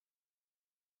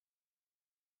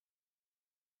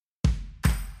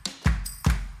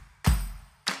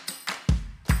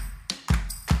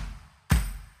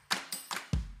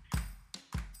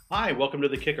Hi, welcome to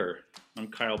The Kicker. I'm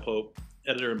Kyle Pope,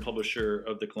 editor and publisher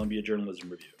of the Columbia Journalism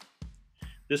Review.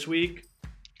 This week,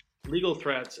 legal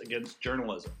threats against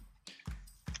journalism.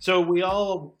 So we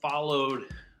all followed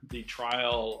the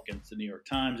trial against the New York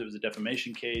Times. It was a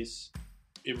defamation case.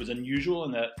 It was unusual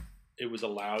in that it was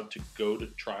allowed to go to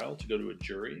trial, to go to a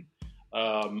jury.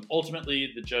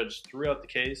 Ultimately, the judge threw out the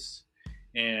case.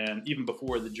 And even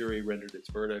before the jury rendered its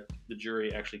verdict, the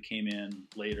jury actually came in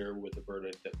later with a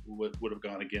verdict that would have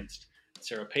gone against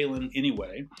Sarah Palin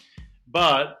anyway.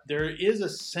 But there is a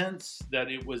sense that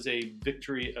it was a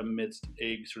victory amidst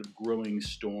a sort of growing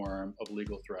storm of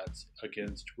legal threats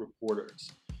against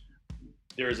reporters.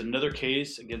 There is another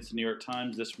case against the New York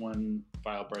Times, this one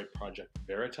filed by Project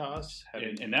Veritas,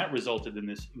 and that resulted in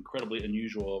this incredibly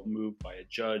unusual move by a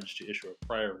judge to issue a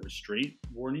prior restraint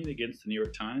warning against the New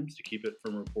York Times to keep it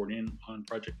from reporting on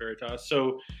Project Veritas.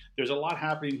 So there's a lot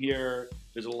happening here.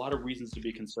 There's a lot of reasons to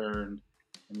be concerned.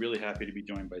 I'm really happy to be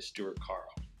joined by Stuart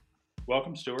Karle.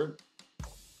 Welcome, Stuart.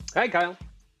 Hi, Kyle.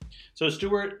 So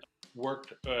Stuart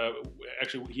worked,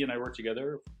 actually, he and I worked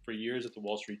together for years at the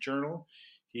Wall Street Journal.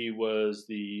 He was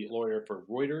the lawyer for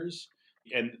Reuters,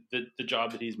 and the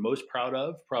job that he's most proud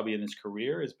of, probably in his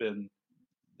career, has been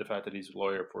the fact that he's a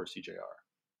lawyer for CJR.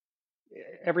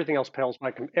 Everything else pales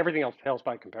by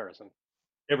comparison.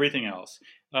 Everything else,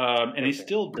 and he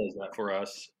still does that for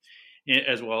us,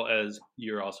 as well as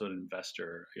you're also an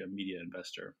investor, a media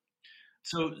investor.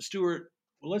 So, Stuart,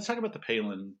 let's talk about the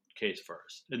Palin case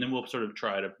first, and then we'll sort of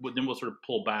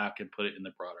pull back and put it in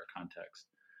the broader context.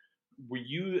 Were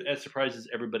you as surprised as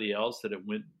everybody else that it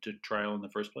went to trial in the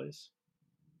first place?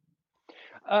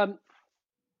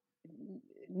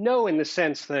 No, in the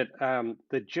sense that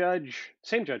the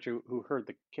same judge who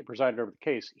presided over the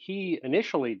case, he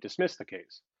initially dismissed the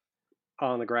case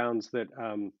on the grounds that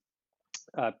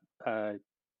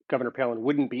Governor Palin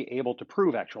wouldn't be able to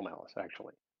prove actual malice,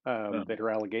 that her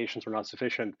allegations were not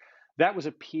sufficient. That was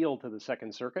appealed to the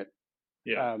Second Circuit.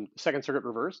 Yeah. The Second Circuit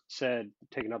reversed, said,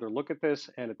 take another look at this.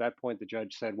 And at that point, the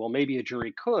judge said, well, maybe a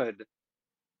jury could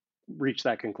reach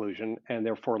that conclusion and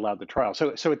therefore allowed the trial.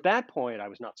 So at that point, I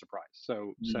was not surprised.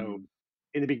 So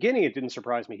in the beginning, it didn't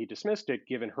surprise me. He dismissed it,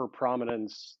 given her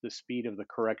prominence, the speed of the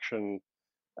correction,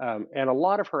 and a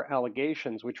lot of her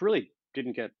allegations, which really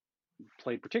didn't get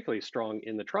played particularly strong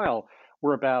in the trial,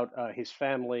 were about his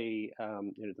family,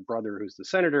 the brother who's the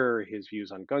senator, his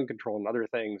views on gun control and other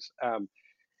things.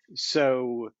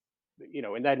 So,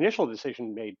 and that initial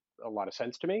decision made a lot of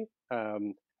sense to me.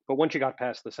 But once you got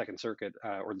past the Second Circuit,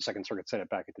 or the Second Circuit sent it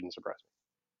back, it didn't surprise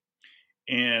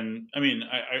me. And I mean,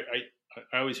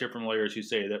 I always hear from lawyers who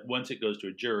say that once it goes to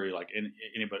a jury, like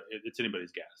anybody, it's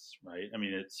anybody's guess, right? I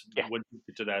mean, once you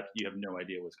get to that, you have no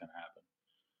idea what's going to happen.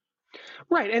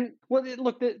 Right. And well,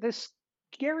 look, the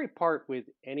scary part with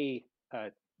any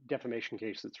defamation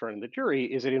case that's thrown in the jury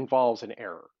is it involves an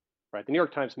error. Right, the New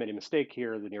York Times made a mistake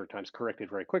here. The New York Times corrected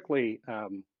very quickly. We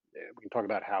can talk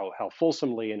about how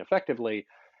fulsomely and effectively,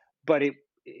 but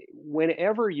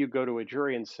whenever you go to a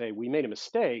jury and say we made a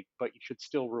mistake, but you should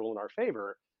still rule in our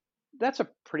favor, that's a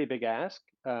pretty big ask.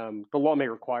 The law may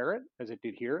require it, as it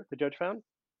did here, the judge found,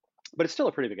 but it's still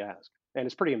a pretty big ask, and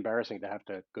it's pretty embarrassing to have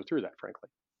to go through that, frankly.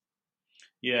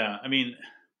 Yeah, I mean,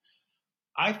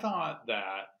 I thought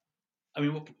a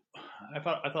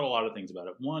lot of things about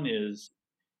it. One is,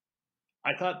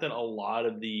 I thought that a lot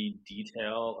of the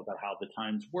detail about how the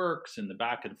Times works and the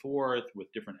back and forth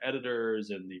with different editors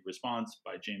and the response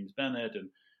by James Bennett, and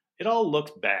it all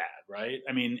looks bad, right?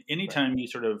 I mean, anytime you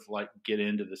sort of like get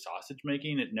into the sausage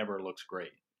making, it never looks great.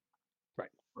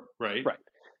 Right.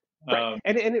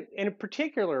 And in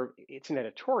particular, it's an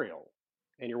editorial,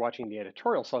 and you're watching the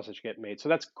editorial sausage get made. So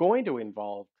that's going to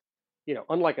involve,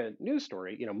 unlike a news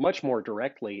story, much more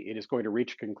directly, it is going to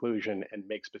reach a conclusion and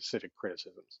make specific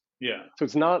criticisms. Yeah. So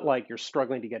it's not like you're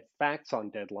struggling to get facts on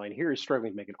deadline. Here you're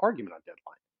struggling to make an argument on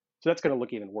deadline. So that's going to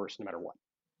look even worse no matter what.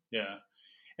 Yeah.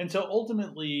 And so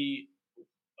ultimately,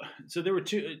 there were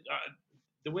two,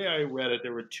 the way I read it,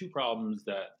 there were two problems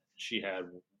that she had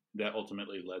that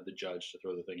ultimately led the judge to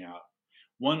throw the thing out.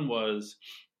 One was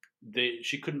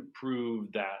she couldn't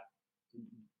prove that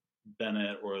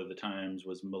Bennett or the Times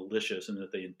was malicious and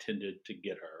that they intended to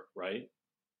get her, right?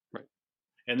 Right.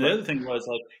 And the other thing was,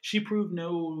 like, she proved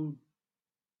no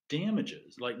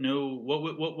damages. Like, no,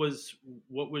 what was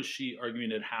she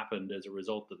arguing had happened as a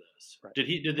result of this? Right.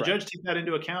 Did the judge take that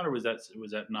into account, or was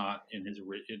that not in his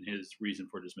reason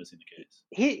for dismissing the case?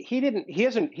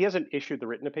 He hasn't issued the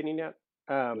written opinion yet.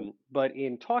 But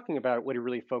in talking about it, what he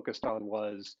really focused on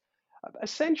was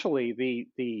essentially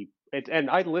and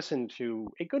I listened to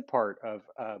a good part of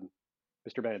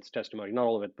Mr. Bennett's testimony, not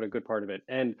all of it, but a good part of it.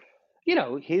 And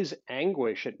his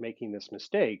anguish at making this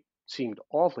mistake seemed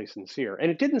awfully sincere.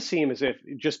 And it didn't seem as if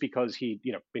just because he'd,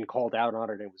 been called out on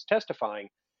it and was testifying,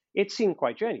 it seemed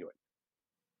quite genuine.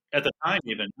 At the time,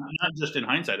 even not just in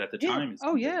hindsight. At the Yeah. time, it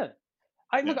Oh, seemed yeah.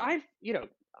 I yeah, look,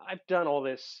 I've done all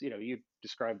this, you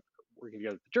described working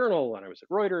together at the Journal and I was at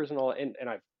Reuters and all, and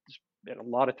I've spent a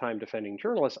lot of time defending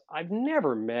journalists. I've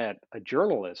never met a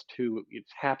journalist who is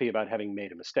happy about having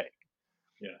made a mistake.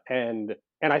 yeah, And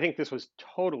I think this was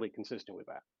totally consistent with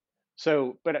that.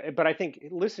 So, but I think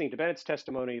listening to Bennett's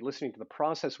testimony, listening to the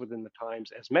process within the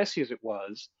Times, as messy as it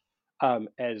was,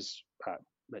 as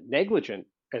negligent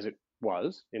as it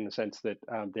was, in the sense that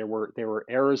there were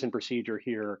errors in procedure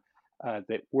here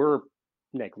that were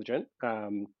negligent.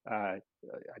 I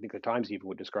think the Times even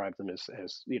would describe them as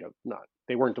not,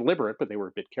 they weren't deliberate, but they were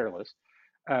a bit careless.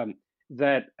 Um,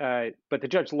 but the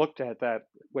judge looked at that,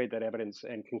 weighed that evidence,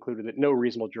 and concluded that no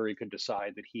reasonable jury could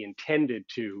decide that he intended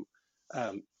to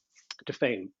um,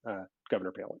 defame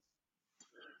Governor Palin.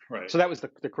 right. So that was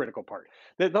the critical part.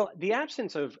 The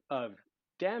absence of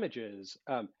damages,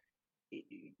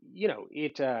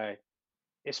 it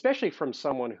especially from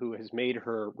someone who has made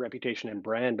her reputation and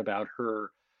brand about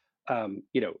her,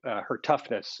 her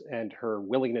toughness and her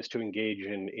willingness to engage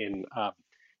in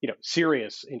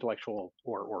serious intellectual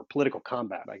or political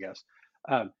combat, I guess.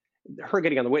 Um, Her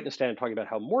getting on the witness stand and talking about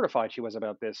how mortified she was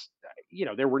about this,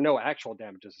 there were no actual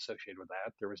damages associated with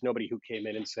that. There was nobody who came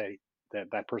in and say that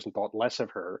that person thought less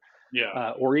of her,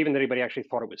 Yeah, or even that anybody actually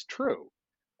thought it was true.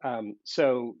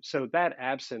 So that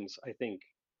absence, I think,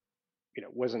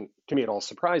 wasn't to me at all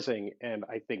surprising, and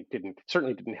I think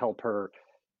certainly didn't help her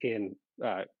in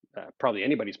probably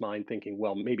anybody's mind thinking,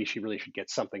 well, maybe she really should get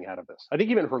something out of this. I think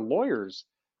even her lawyers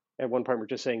at one point were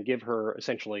just saying, give her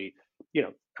essentially,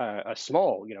 a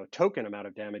small, token amount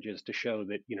of damages to show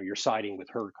that you're siding with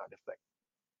her, kind of thing.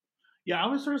 yeah. I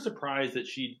was sort of surprised that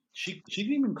she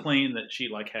didn't even claim that she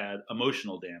like had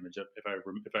emotional damage. If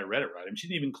I read it right, I mean, she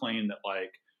didn't even claim that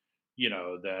like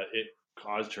that it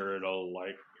caused her to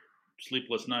like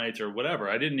sleepless nights or whatever.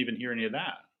 I didn't even hear any of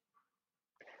that.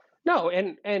 No,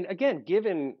 and again,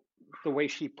 given the way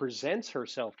she presents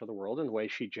herself to the world and the way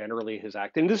she generally has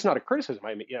acted, and this is not a criticism.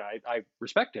 I mean, I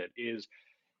respect it. Is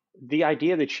the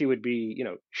idea that she would be,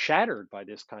 shattered by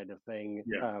this kind of thing,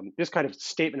 Yeah, this kind of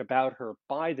statement about her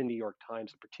by the New York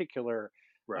Times in particular,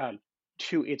 right. um,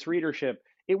 to its readership,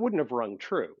 it wouldn't have rung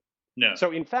true. No,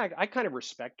 So, in fact, I kind of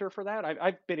respect her for that.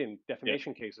 I've been in yeah,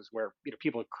 defamation cases where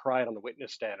people have cried on the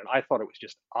witness stand, and I thought it was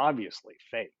just obviously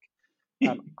fake.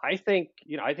 I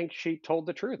think she told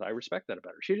the truth. I respect that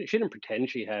about her. She didn't pretend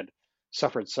she had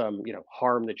suffered some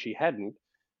harm that she hadn't.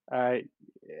 Uh,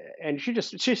 and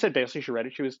she said basically she read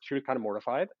it. She was kind of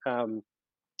mortified, and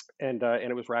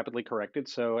it was rapidly corrected.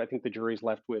 So I think the jury's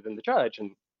left with, and the judge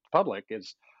and the public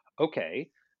is, okay,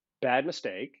 bad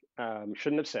mistake.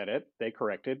 Shouldn't have said it. They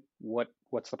corrected.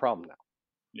 What's the problem now?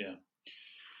 yeah.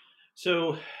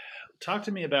 So, talk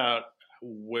to me about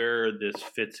where this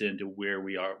fits into where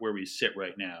we sit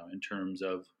right now in terms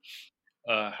of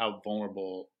how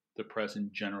vulnerable the press in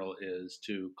general is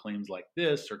to claims like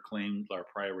this, or claims, or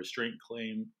prior restraint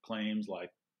claims like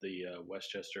the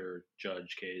Westchester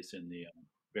judge case in the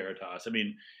Veritas. I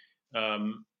mean,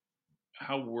 um,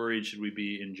 how worried should we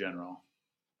be in general?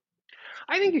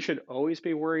 I think you should always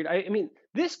be worried. I mean,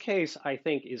 this case I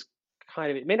think is kind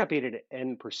of, it may not be at an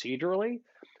end procedurally,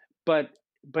 but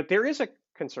there is a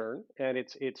concern, and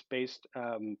it's based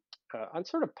on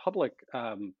sort of public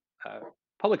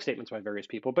statements by various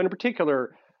people, but in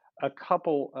particular, a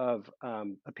couple of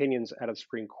opinions out of the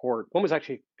Supreme Court. One was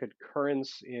actually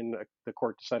concurrence in the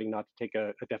court deciding not to take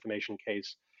a defamation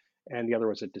case, and the other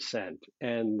was a dissent.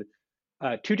 And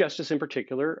two justices in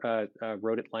particular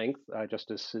wrote at length,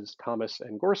 Justices Thomas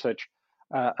and Gorsuch,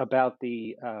 about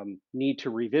the need to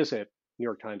revisit New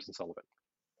York Times and Sullivan.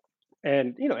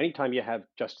 And anytime you have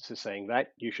justices saying that,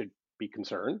 you should be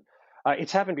concerned.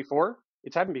 It's happened before.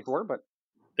 It's happened before, but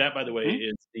That, by the way, hmm?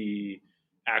 is the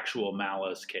actual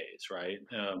malice case, right?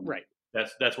 Right.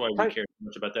 That's why we Time, care so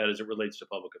much about that as it relates to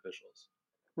public officials.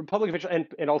 public official,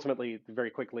 and ultimately,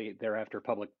 very quickly thereafter,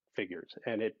 public figures.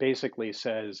 And it basically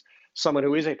says someone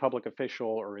who is a public official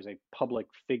or is a public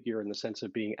figure in the sense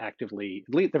of being actively,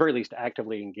 at the very least,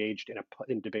 actively engaged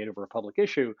in debate over a public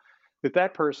issue,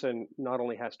 that person not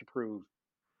only has to prove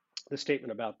the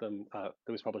statement about them that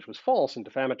was published was false and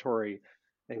defamatory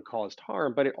and caused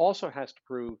harm, but it also has to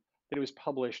prove that it was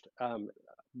published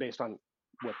based on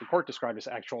what the court described as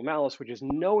actual malice, which is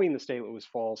knowing the statement was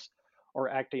false or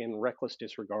acting in reckless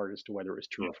disregard as to whether it was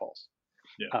true Yeah, or false.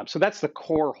 yeah, So that's the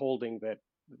core holding that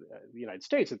the United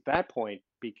States at that point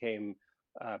became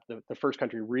the first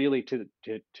country really to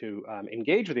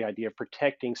engage with the idea of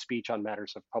protecting speech on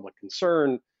matters of public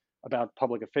concern about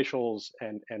public officials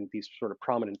and these sort of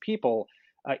prominent people,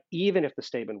 even if the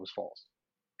statement was false.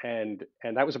 And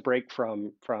that was a break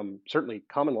from certainly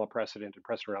common law precedent and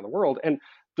precedent around the world. And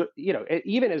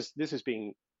even as this is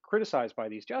being criticized by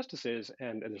these justices,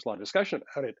 and there's a lot of discussion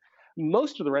about it,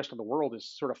 most of the rest of the world is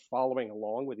sort of following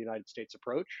along with the United States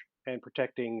approach and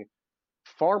protecting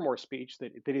far more speech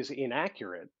that is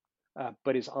inaccurate,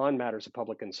 but is on matters of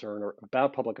public concern or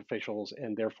about public officials,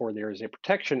 and therefore there is a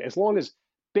protection as long as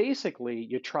basically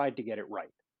you tried to get it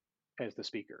right as the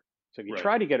speaker. So if you Right.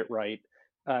 try to get it right,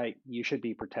 you should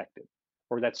be protected,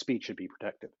 or that speech should be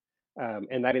protected.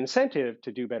 And that incentive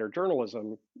to do better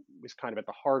journalism is kind of at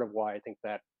the heart of why I think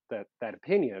that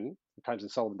opinion, Times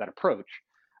and Sullivan, that approach,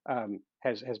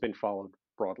 has been followed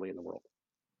broadly in the world.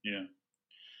 Yeah.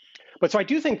 But so I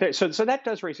do think that so that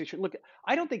does raise the issue. Look,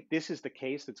 I don't think this is the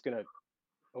case that's going to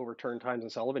overturn Times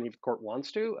and Sullivan if the court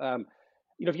wants to.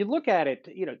 If you look at it,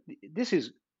 this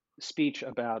is speech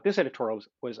about this editorial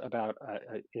was about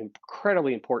an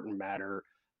incredibly important matter,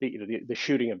 the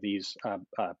shooting of these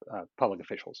public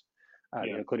officials,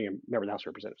 including a member of the House of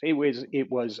Representatives.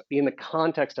 It was in the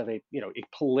context of a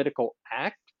political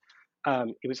act.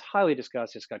 It was highly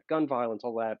discussed. It's got gun violence,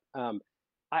 all that.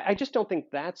 I just don't think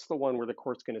that's the one where the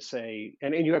court's going to say,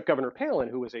 and you have Governor Palin,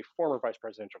 who was a former vice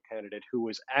presidential candidate who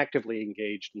was actively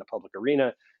engaged in the public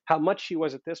arena. How much she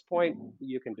was at this point,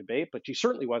 you can debate, but she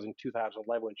certainly was in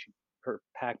 2011 when her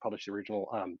PAC published the original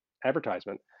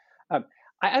advertisement. I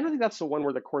don't think that's the one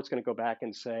where the court's going to go back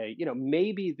and say,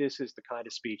 maybe this is the kind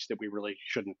of speech that we really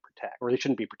shouldn't protect, or they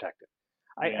shouldn't be protected.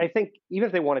 I think even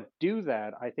if they want to do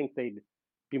that, I think they'd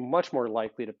be much more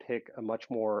likely to pick a much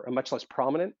less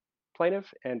prominent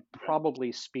plaintiff and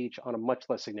probably speech on a much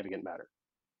less significant matter.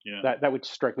 Yeah. That would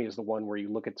strike me as the one where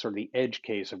you look at sort of the edge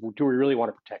case of, do we really want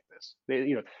to protect this?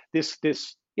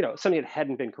 This something that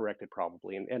hadn't been corrected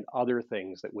probably, and other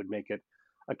things that would make it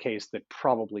a case that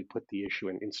probably put the issue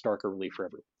in starker relief for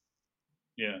everyone.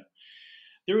 Yeah.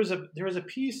 There was a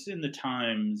piece in the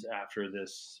Times after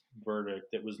this verdict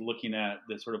that was looking at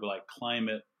the sort of like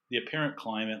the apparent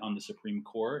climate on the Supreme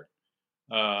Court.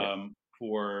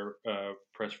 For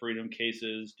press freedom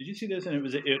cases. Did you see this? And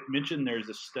it mentioned there's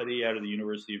a study out of the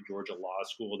University of Georgia Law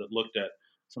School that looked at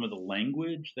some of the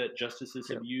language that justices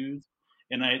have used.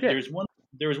 And there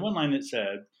was one line that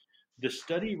said, the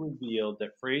study revealed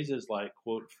that phrases like,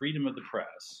 quote, freedom of the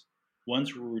press,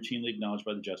 once were routinely acknowledged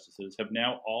by the justices, have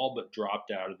now all but dropped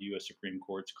out of the U.S. Supreme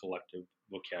Court's collective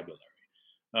vocabulary.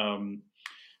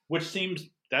 Which seems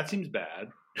bad.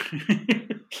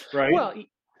 Right? Well,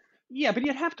 yeah, but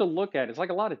you'd have to look at it. It's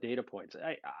like a lot of data points.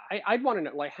 I'd want to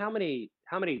know, like, how many,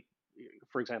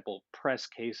 for example, press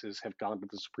cases have gone to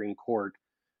the Supreme Court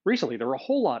recently. There were a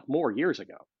whole lot more years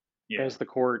ago. Yeah. As the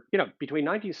court, between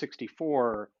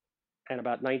 1964 and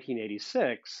about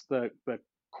 1986, the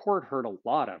court heard a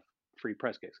lot of free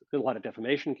press cases, a lot of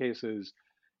defamation cases.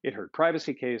 It heard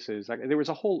privacy cases. There was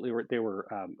there were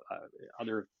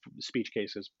other speech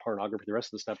cases, pornography, the rest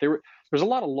of the stuff. There's a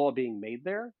lot of law being made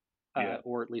there.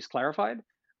 Or at least clarified.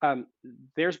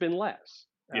 There's been less.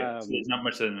 So there's not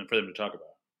much for them to talk about.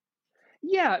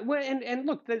 Yeah, well, and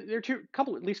look, there are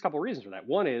at least a couple of reasons for that.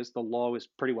 One is the law is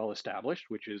pretty well established,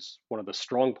 which is one of the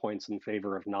strong points in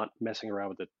favor of not messing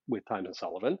around with Times and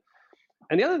Sullivan.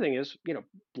 And the other thing is,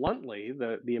 bluntly,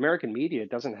 the American media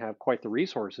doesn't have quite the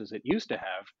resources it used to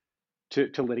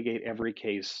have to litigate every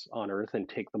case on earth and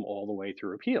take them all the way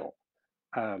through appeal.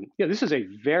 This is a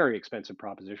very expensive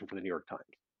proposition for the New York Times.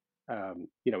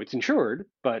 It's insured,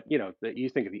 but you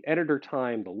think of the editor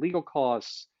time, the legal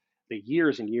costs, the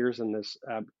years and years in this.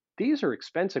 These are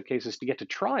expensive cases to get to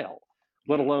trial,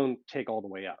 let alone take all the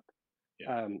way up.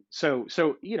 Yeah. So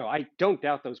I don't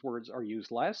doubt those words are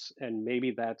used less, and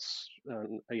maybe that's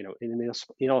an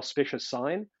inauspicious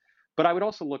sign. But I would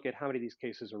also look at how many of these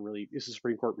cases is the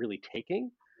Supreme Court really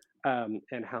taking,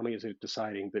 and how many is it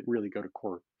deciding that really go to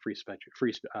core free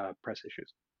press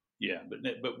issues. Yeah,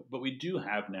 but we do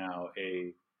have now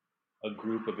a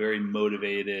group of very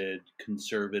motivated,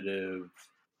 conservative,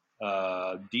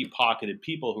 deep-pocketed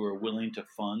people who are willing to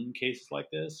fund cases like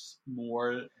this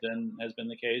more than has been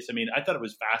the case. I mean, I thought it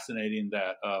was fascinating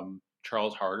that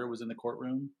Charles Harder was in the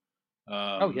courtroom.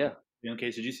 In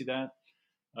case, did you see that?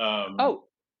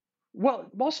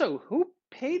 Well, also, who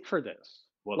paid for this?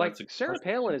 Well, like Sarah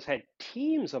Palin has had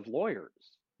teams of lawyers.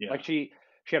 Yeah. Like she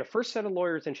had a first set of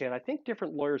lawyers, and she had, I think,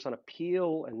 different lawyers on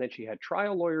appeal, and then she had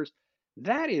trial lawyers.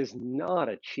 That is not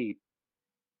a cheap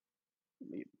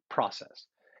process.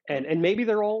 And maybe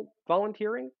they're all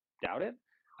volunteering, doubt it.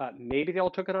 Maybe they all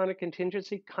took it on a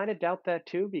contingency. Kind of doubt that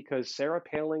too, because Sarah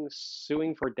Palin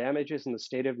suing for damages in the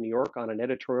state of New York on an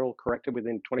editorial corrected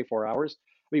within 24 hours.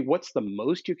 I mean, what's the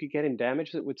most you could get in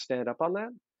damage that would stand up on that?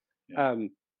 Yeah. Um,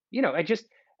 I just,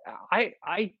 I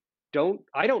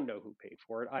don't know who paid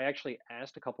for it. I actually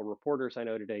asked a couple of reporters I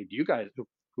know today, do you guys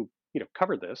who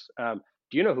covered this,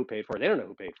 do you know who paid for it? They don't know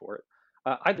who paid for it.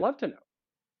 I'd love to know.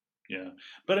 Yeah.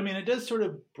 But I mean, it does sort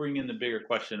of bring in the bigger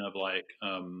question of like,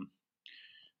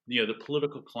 the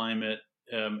political climate,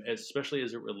 especially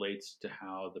as it relates to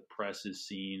how the press is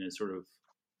seen as sort of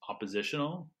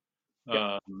oppositional,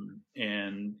 Yep.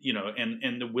 and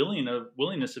the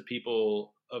willingness of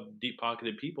people, of deep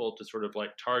pocketed people, to sort of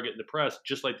like target the press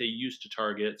just like they used to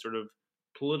target sort of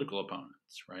political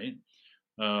opponents, right?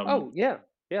 Um, Oh yeah,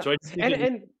 yeah, so I just think and it.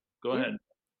 and Go yeah. ahead.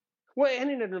 Well, and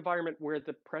in an environment where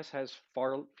the press has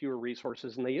far fewer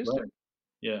resources than they used to. Right.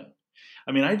 Yeah.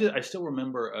 I mean, I still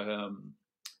remember.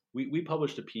 We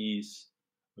published a piece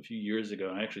a few years ago.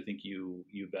 And I actually think you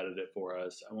vetted it for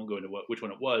us. I won't go into which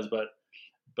one it was, but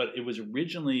it was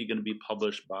originally going to be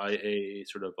published by a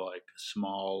sort of like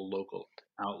small local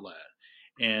outlet,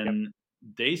 Yep. and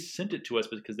they sent it to us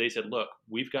because they said, "Look,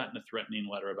 we've gotten a threatening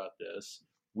letter about this.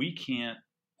 We can't,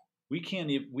 we can't,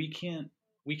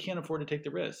 we can't afford to take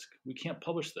the risk. We can't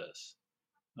publish this.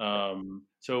 Yep.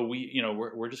 So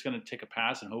we're just going to take a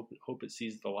pass and hope it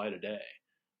sees the light of day."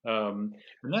 And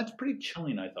that's pretty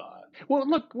chilling, I thought. Well,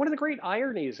 look, one of the great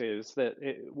ironies is that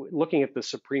looking at the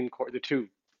Supreme Court, the two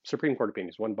Supreme Court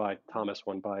opinions, one by Thomas,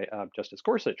 one by Justice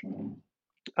Gorsuch,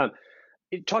 um,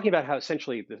 talking about how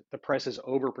essentially the press is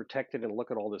overprotected and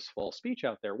look at all this false speech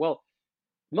out there. Well,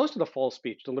 most of the false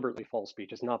speech, deliberately false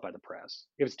speech, is not by the press.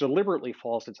 If it's deliberately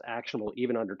false, it's actionable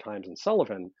even under Times and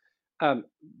Sullivan. Um,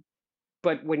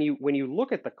 but when you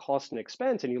look at the cost and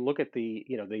expense, and you look at the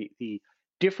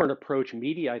different approach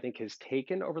media I think has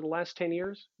taken over the last 10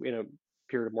 years in a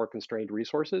period of more constrained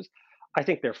resources, I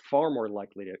think they're far more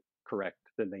likely to correct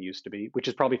than they used to be, which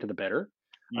is probably to the better.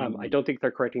 I Mm-hmm. don't think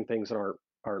they're correcting things that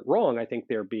aren't wrong. I think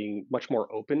they're being much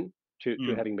more open to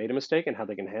Mm-hmm. having made a mistake and how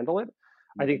they can handle it.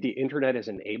 I think the internet has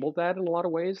enabled that in a lot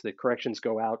of ways. The corrections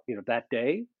go out, that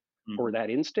day or Mm-hmm. that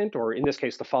instant, or in this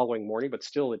case, the following morning, but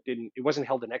still it wasn't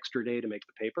held an extra day to make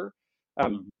the paper.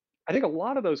 Um, Mm-hmm. I think a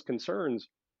lot of those concerns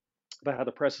about how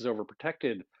the press is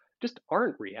overprotected just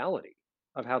aren't reality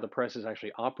of how the press is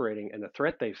actually operating and the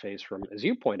threat they face from, as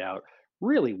you point out,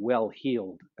 really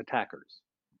well-heeled attackers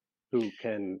who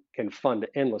can fund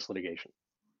endless litigation.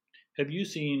 Have you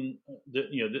seen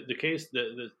the case,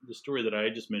 the story that I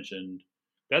just mentioned?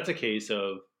 That's a case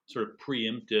of sort of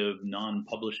preemptive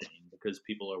non-publishing because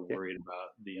people are Yeah. worried about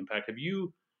the impact. Have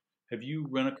you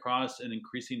run across an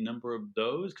increasing number of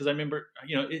those? Because I remember,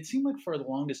 it seemed like for the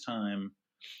longest time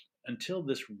until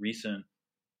this recent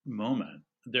moment,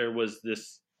 there was,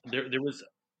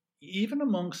 even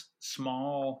amongst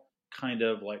small kind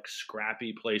of like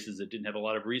scrappy places that didn't have a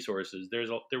lot of resources,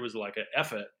 there was like an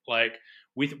effort, like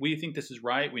we think this is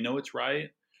right, we know it's right,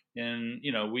 and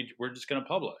we're just going to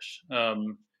publish.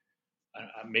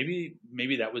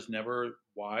 Maybe that was never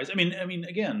wise. I mean,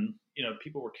 again,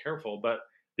 people were careful, but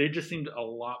they just seemed a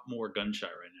lot more gun shy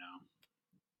right now.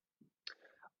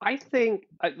 I think,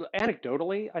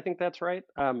 anecdotally, I think that's right.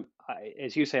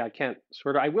 As you say, I can't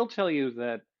sort of. I will tell you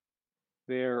that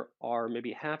there are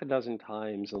maybe half a dozen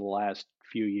times in the last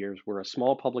few years where a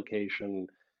small publication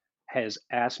has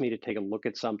asked me to take a look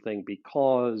at something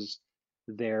because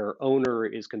their owner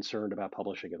is concerned about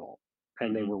publishing it all.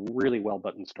 And they Hmm. were really well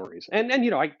buttoned stories. And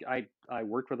I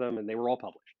worked with them and they were all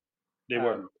published. They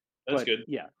were. Um, That's but good.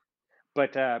 yeah,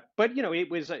 but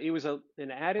it was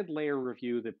an added layer of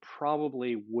review that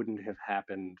probably wouldn't have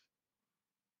happened,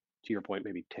 to your point,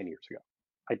 maybe 10 years ago.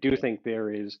 I do Yeah. think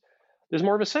there's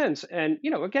more of a sense. And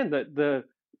again, the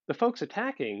folks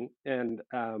attacking, and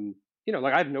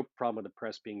like I have no problem with the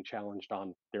press being challenged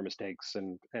on their mistakes,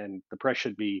 and the press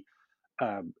should be,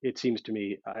 it seems to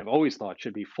me, I've always thought,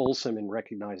 should be fulsome in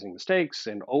recognizing mistakes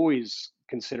and always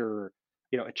consider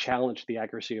a challenge to the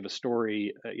accuracy of a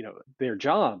story. Their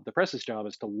job, the press's job,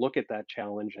 is to look at that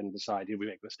challenge and decide, did we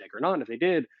make a mistake or not? And if they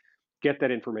did, get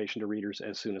that information to readers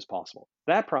as soon as possible.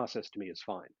 That process to me is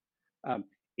fine. Um,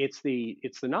 it's the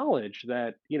knowledge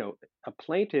that a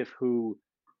plaintiff who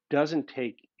doesn't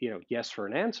take yes for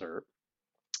an answer,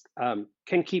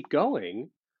 can keep going,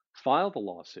 file the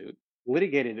lawsuit,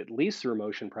 litigate it at least through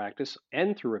motion practice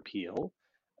and through appeal.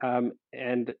 And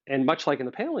much like in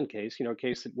the Palin case, a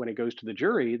case that when it goes to the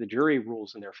jury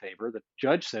rules in their favor. The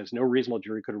judge says no reasonable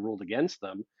jury could have ruled against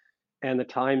them, and the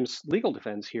Times legal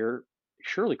defense here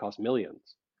surely cost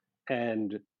millions,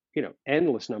 and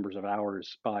endless numbers of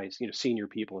hours by senior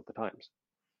people at the Times.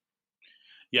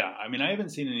 Yeah, I mean, I haven't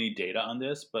seen any data on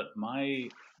this, but my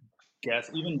guess,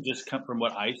 even just from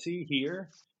what I see here,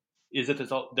 is that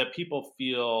that people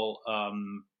feel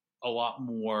a lot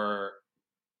more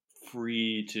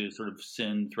free to sort of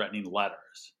send threatening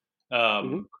letters,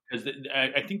 Hmm. because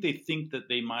I think they think that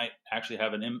they might actually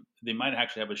have they might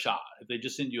actually have a shot if they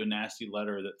just send you a nasty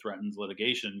letter that threatens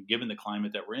litigation. Given the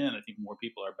climate that we're in, I think more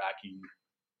people are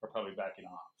probably backing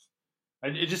off.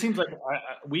 It just seems like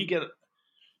we get,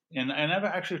 and I've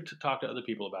actually talked to other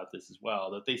people about this as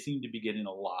well, that they seem to be getting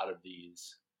a lot of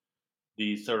these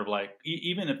sort of like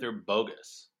even if they're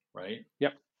bogus, right?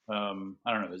 Yep. I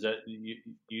don't know. Is that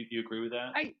you agree with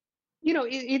that? I,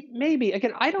 it may be.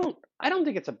 Again, I don't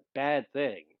think it's a bad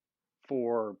thing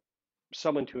for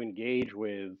someone to engage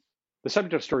with the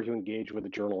subject of a story, to engage with a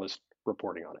journalist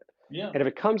reporting on it. Yeah. And if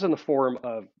it comes in the form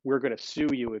of "we're going to sue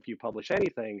you if you publish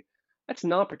anything," that's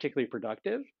not particularly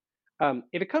productive.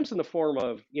 If it comes in the form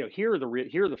of, here are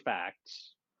the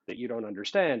facts that you don't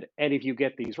understand, and if you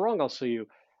get these wrong, I'll sue you.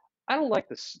 I don't like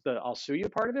the "I'll sue you"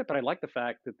 part of it, but I like the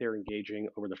fact that they're engaging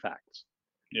over the facts.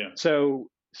 Yeah. So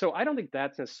I don't think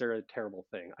that's necessarily a terrible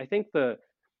thing. I think the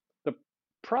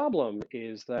problem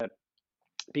is that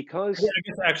Yeah, because I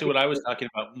guess actually what I was talking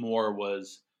about more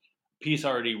was piece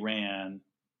already ran.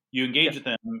 You engage yeah, with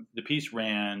them. The piece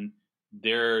ran.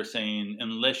 They're saying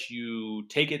unless you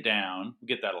take it down, we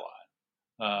get that a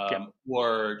lot, yeah,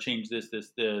 or change this,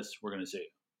 we're going to sue you.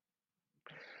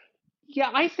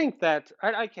 yeah. I think that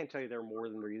I can't tell you there are more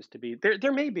than there used to be.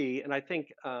 There may be, and I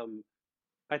think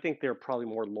there are probably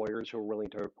more lawyers who are willing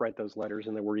to write those letters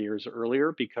than there were years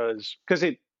earlier because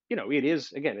it, it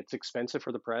is, again, it's expensive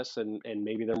for the press, and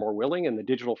maybe they're more willing, and the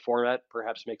digital format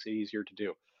perhaps makes it easier to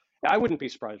do. I wouldn't be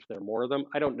surprised if there are more of them.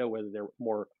 I don't know whether they're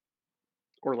more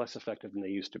or less effective than they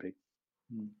used to be.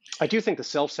 Hmm. I do think the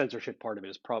self-censorship part of it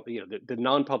is probably, the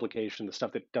non-publication, the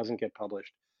stuff that doesn't get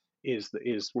published, is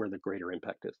where the greater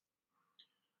impact is.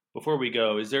 Before we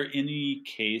go, is there any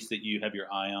case that you have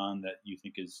your eye on that you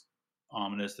think is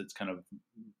ominous, that's kind of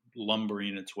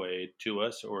lumbering its way to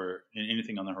us, or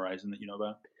anything on the horizon that you know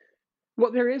about?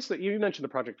 Well, there is that you mentioned the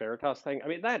Project Veritas thing. I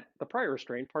mean, that the prior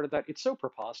restraint part of that, it's so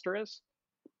preposterous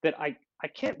that I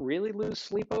can't really lose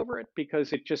sleep over it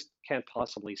because it just can't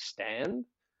possibly stand.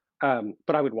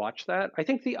 But I would watch that. I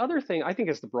think the other thing I think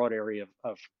is the broad area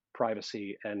of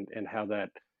privacy and how that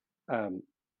um,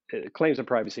 claims of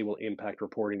privacy will impact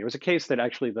reporting. There was a case that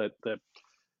actually the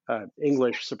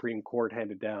English Supreme Court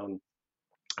handed down,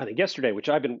 I think yesterday, which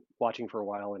I've been watching for a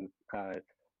while, and I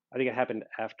think it happened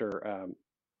after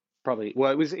probably,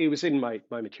 well, it was in my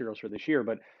materials for this year,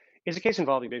 but it's a case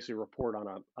involving basically a report on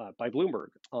a by Bloomberg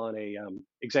on a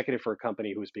executive for a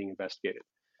company who was being investigated.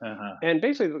 Uh-huh. And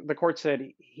basically, the court said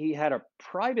he had a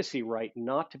privacy right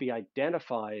not to be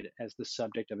identified as the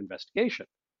subject of investigation,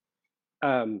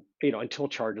 until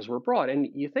charges were brought. And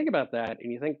you think about that,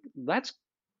 and you think that's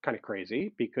kind of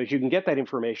crazy because you can get that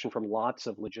information from lots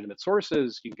of legitimate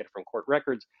sources. You can get it from court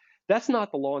records. That's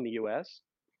not the law in the U.S.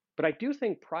 But I do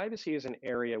think privacy is an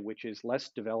area which is less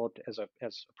developed as a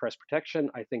press protection.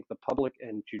 I think the public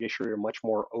and judiciary are much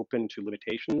more open to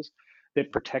limitations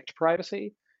that protect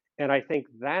privacy. And I think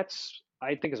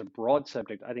as a broad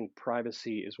subject, I think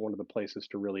privacy is one of the places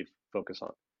to really focus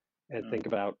on and Uh, think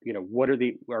about,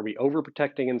 are we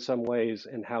overprotecting in some ways,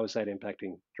 and how is that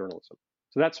impacting journalism?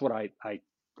 So that's what I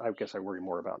guess I worry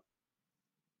more about.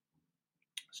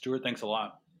 Stuart, thanks a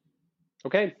lot.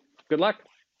 Okay, good luck.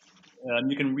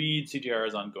 You can read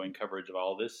CJR's ongoing coverage of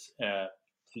all this at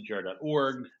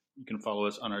cjr.org. You can follow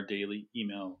us on our daily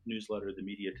email newsletter, The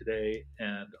Media Today,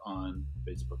 and on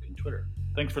Facebook and Twitter.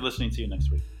 Thanks for listening. See you next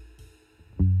week.